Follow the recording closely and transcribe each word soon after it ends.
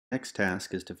Next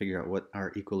task is to figure out what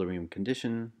our equilibrium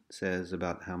condition says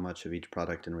about how much of each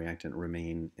product and reactant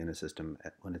remain in a system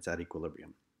when it's at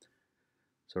equilibrium.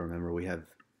 So remember, we have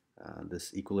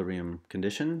this equilibrium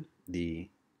condition. The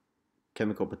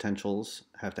chemical potentials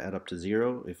have to add up to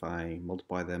 0 if I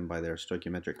multiply them by their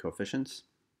stoichiometric coefficients.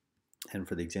 And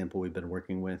for the example we've been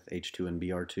working with, H2 and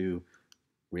Br2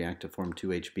 react to form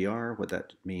 2HBr. What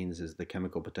that means is the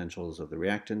chemical potentials of the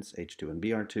reactants, H2 and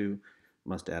Br2,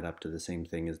 must add up to the same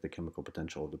thing as the chemical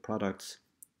potential of the products,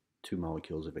 2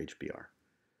 molecules of HBr.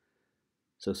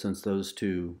 So since those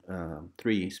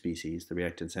three species, the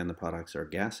reactants and the products, are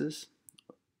gases,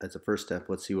 as a first step,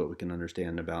 let's see what we can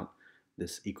understand about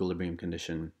this equilibrium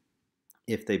condition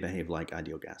if they behave like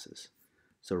ideal gases.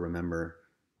 So remember,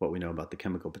 what we know about the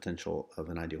chemical potential of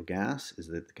an ideal gas is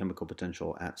that the chemical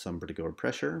potential at some particular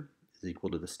pressure is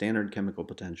equal to the standard chemical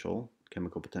potential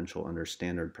under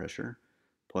standard pressure,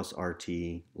 plus RT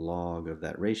log of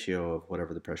that ratio of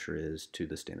whatever the pressure is to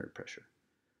the standard pressure.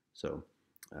 So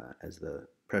as the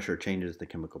pressure changes, the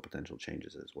chemical potential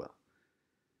changes as well.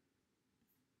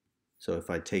 So if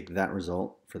I take that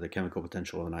result for the chemical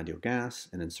potential of an ideal gas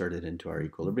and insert it into our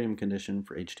equilibrium condition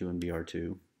for H2 and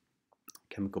Br2,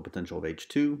 chemical potential of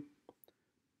H2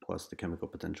 plus the chemical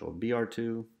potential of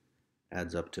Br2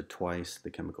 adds up to twice the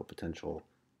chemical potential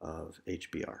of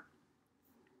HBr.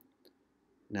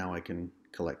 Now I can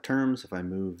collect terms. If I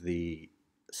move the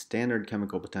standard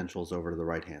chemical potentials over to the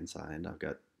right-hand side, I've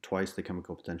got twice the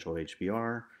chemical potential of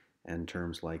HBr, and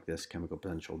terms like this chemical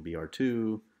potential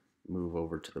Br2 move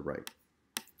over to the right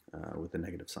with a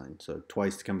negative sign. So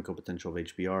twice the chemical potential of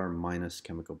HBr minus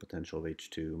chemical potential of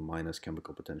H2 minus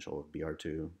chemical potential of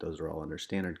Br2. Those are all under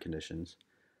standard conditions.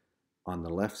 On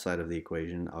the left side of the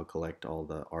equation, I'll collect all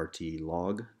the RT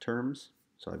log terms.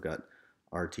 So I've got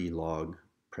RT log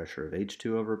pressure of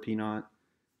H2 over P naught,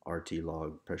 RT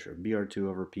log pressure of Br2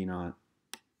 over P naught.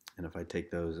 And if I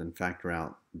take those and factor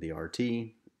out the RT,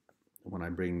 when I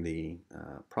bring the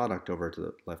product over to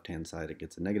the left-hand side, it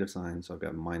gets a negative sign. So I've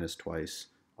got minus twice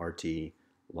RT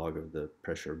log of the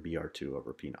pressure Br2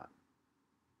 over P naught.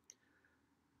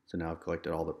 So now I've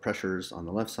collected all the pressures on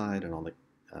the left side and all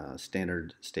the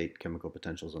standard state chemical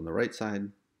potentials on the right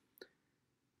side.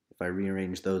 If I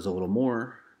rearrange those a little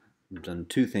more, I've done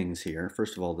two things here.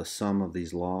 First of all, the sum of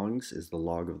these logs is the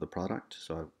log of the product.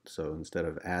 So instead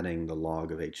of adding the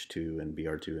log of H2 and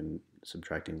Br2 and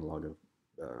subtracting the log of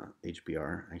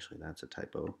HBr, actually that's a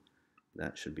typo.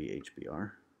 That should be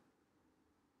HBr.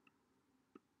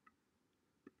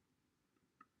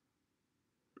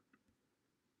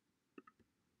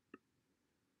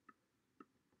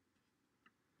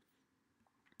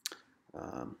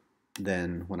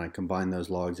 Then when I combine those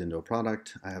logs into a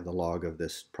product, I have the log of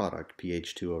this product,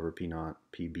 PH2 over P naught,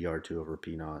 PBr2 over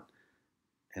P naught,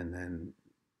 and then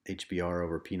HBr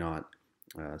over P naught.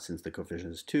 Since the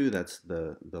coefficient is 2, that's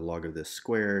the log of this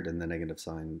squared, and the negative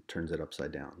sign turns it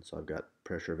upside down. So I've got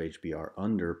pressure of HBr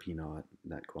under P naught,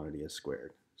 and that quantity is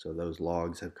squared. So those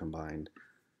logs have combined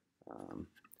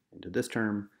into this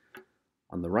term.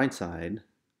 On the right side,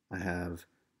 I have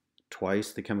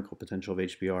twice the chemical potential of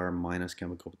HBr minus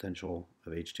chemical potential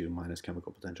of H2 minus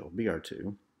chemical potential of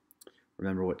Br2.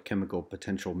 Remember what chemical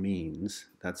potential means.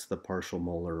 That's the partial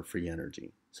molar free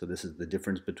energy. So this is the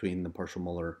difference between the partial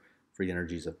molar free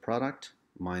energies of product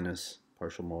minus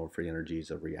partial molar free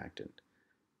energies of reactant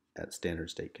at standard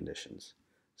state conditions.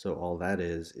 So all that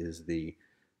is the,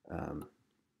 and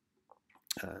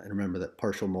remember that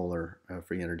partial molar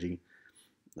free energy,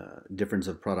 difference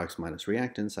of products minus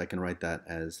reactants, I can write that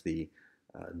as the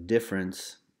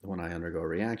difference when I undergo a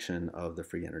reaction of the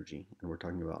free energy. And we're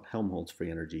talking about Helmholtz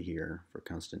free energy here for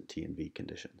constant T and V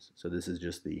conditions. So this is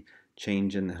just the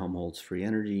change in the Helmholtz free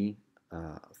energy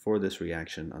for this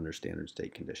reaction under standard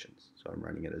state conditions. So I'm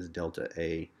writing it as delta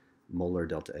A, molar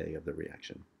delta A of the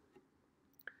reaction.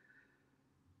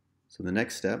 So the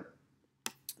next step,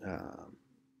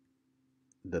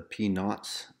 the P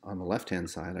naughts on the left-hand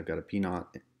side, I've got a P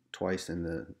naught twice in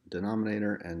the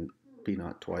denominator and P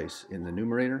naught twice in the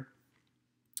numerator.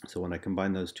 So when I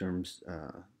combine those terms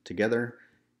together,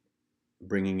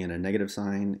 bringing in a negative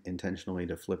sign intentionally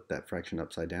to flip that fraction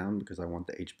upside down because I want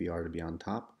the HBr to be on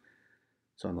top.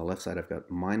 So on the left side, I've got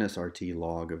minus RT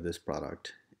log of this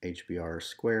product, HBr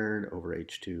squared over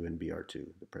H2 and Br2,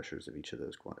 the pressures of each of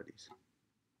those quantities.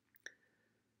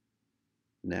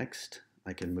 Next,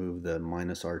 I can move the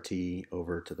minus RT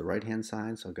over to the right-hand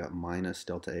side. So I've got minus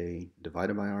delta A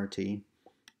divided by RT.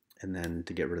 And then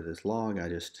to get rid of this log, I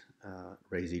just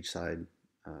raise each side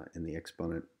in the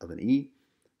exponent of an E.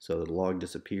 So the log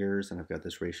disappears, and I've got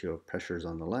this ratio of pressures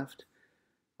on the left.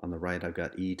 On the right, I've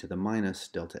got E to the minus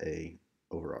delta A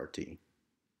over RT.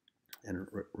 And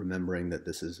remembering that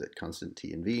this is at constant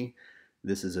T and V,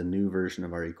 this is a new version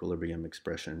of our equilibrium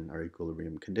expression, our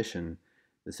equilibrium condition.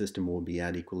 The system will be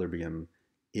at equilibrium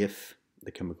if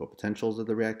the chemical potentials of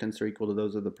the reactants are equal to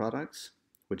those of the products,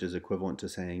 which is equivalent to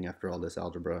saying, after all this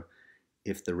algebra,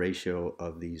 if the ratio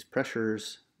of these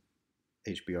pressures,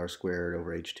 HBr squared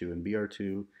over H2 and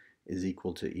Br2, is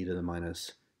equal to e to the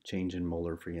minus change in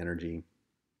molar free energy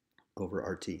over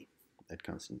RT at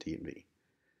constant T and V.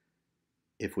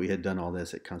 If we had done all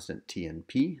this at constant T and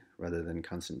P rather than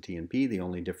constant T and P, the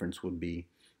only difference would be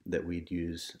that we'd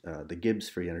use the Gibbs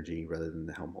free energy rather than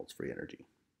the Helmholtz free energy.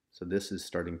 So this is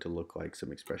starting to look like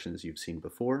some expressions you've seen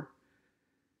before.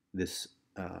 This,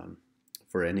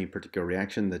 for any particular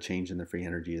reaction, the change in the free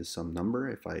energy is some number.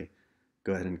 If I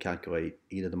go ahead and calculate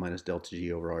e to the minus delta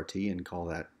G over RT and call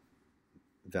that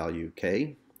value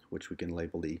K, which we can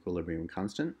label the equilibrium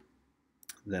constant,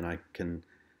 then I can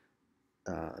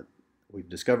we've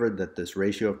discovered that this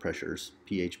ratio of pressures,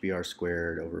 PHBr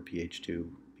squared over PH2,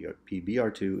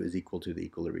 PBr2, is equal to the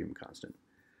equilibrium constant.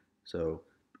 So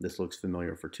this looks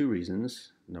familiar for two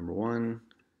reasons. Number one,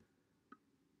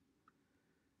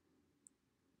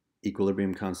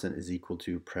 equilibrium constant is equal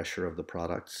to pressure of the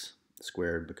products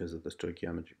squared because of the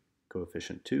stoichiometric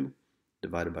coefficient 2,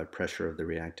 divided by pressure of the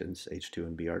reactants H2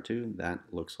 and Br2. That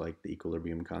looks like the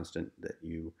equilibrium constant that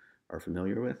you are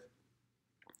familiar with.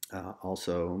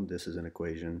 Also, this is an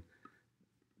equation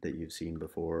that you've seen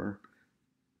before.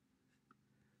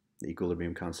 The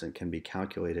equilibrium constant can be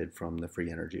calculated from the free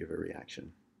energy of a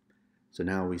reaction. So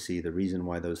now we see the reason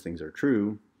why those things are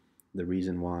true. The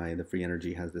reason why the free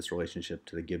energy has this relationship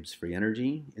to the Gibbs free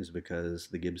energy is because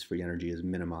the Gibbs free energy is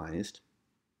minimized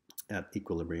at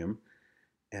equilibrium.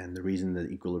 And the reason that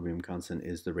equilibrium constant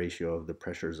is the ratio of the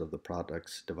pressures of the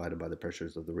products divided by the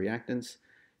pressures of the reactants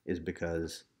is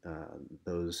because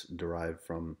those derive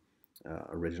from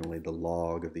originally the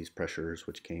log of these pressures,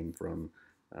 which came from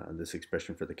this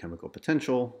expression for the chemical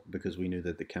potential, because we knew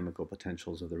that the chemical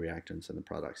potentials of the reactants and the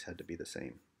products had to be the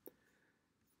same.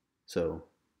 So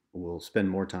we'll spend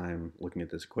more time looking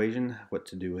at this equation, what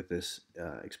to do with this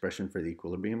expression for the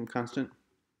equilibrium constant.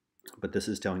 But this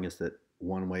is telling us that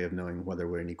one way of knowing whether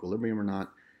we're in equilibrium or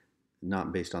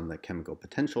not based on the chemical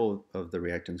potential of the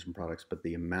reactants and products, but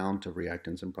the amount of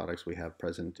reactants and products we have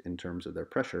present in terms of their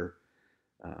pressure.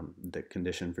 The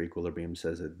condition for equilibrium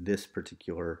says that this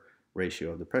particular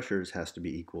ratio of the pressures has to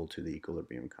be equal to the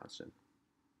equilibrium constant.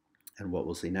 And what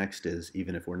we'll see next is,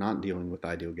 even if we're not dealing with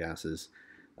ideal gases,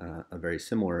 a very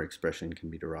similar expression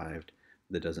can be derived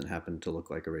that doesn't happen to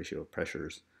look like a ratio of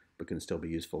pressures, but can still be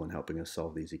useful in helping us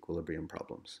solve these equilibrium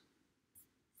problems.